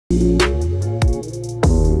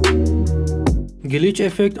Glitch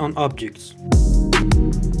effect on objects.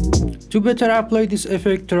 To better apply this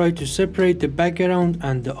effect, try to separate the background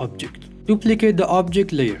and the object. Duplicate the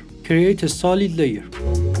object layer. Create a solid layer.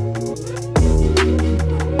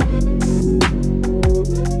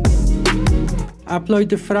 Apply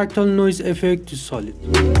the fractal noise effect to solid.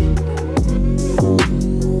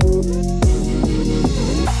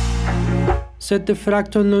 Set the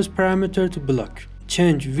fractal noise parameter to block.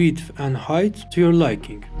 Change width and height to your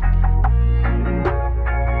liking.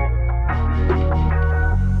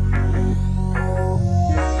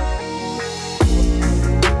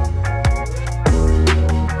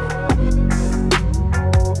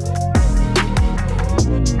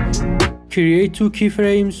 Create two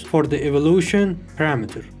keyframes for the evolution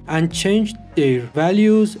parameter and change their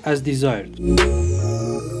values as desired.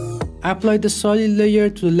 Apply the solid layer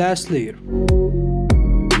to the last layer.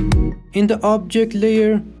 In the object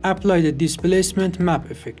layer, apply the displacement map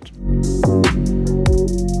effect.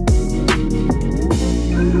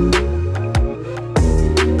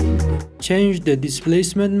 Change the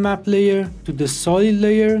displacement map layer to the solid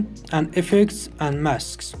layer and effects and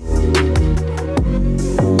masks.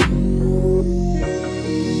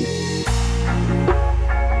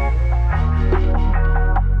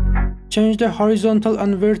 Change the horizontal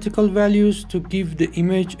and vertical values to give the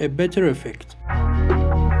image a better effect.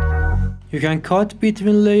 You can cut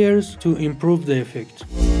between layers to improve the effect.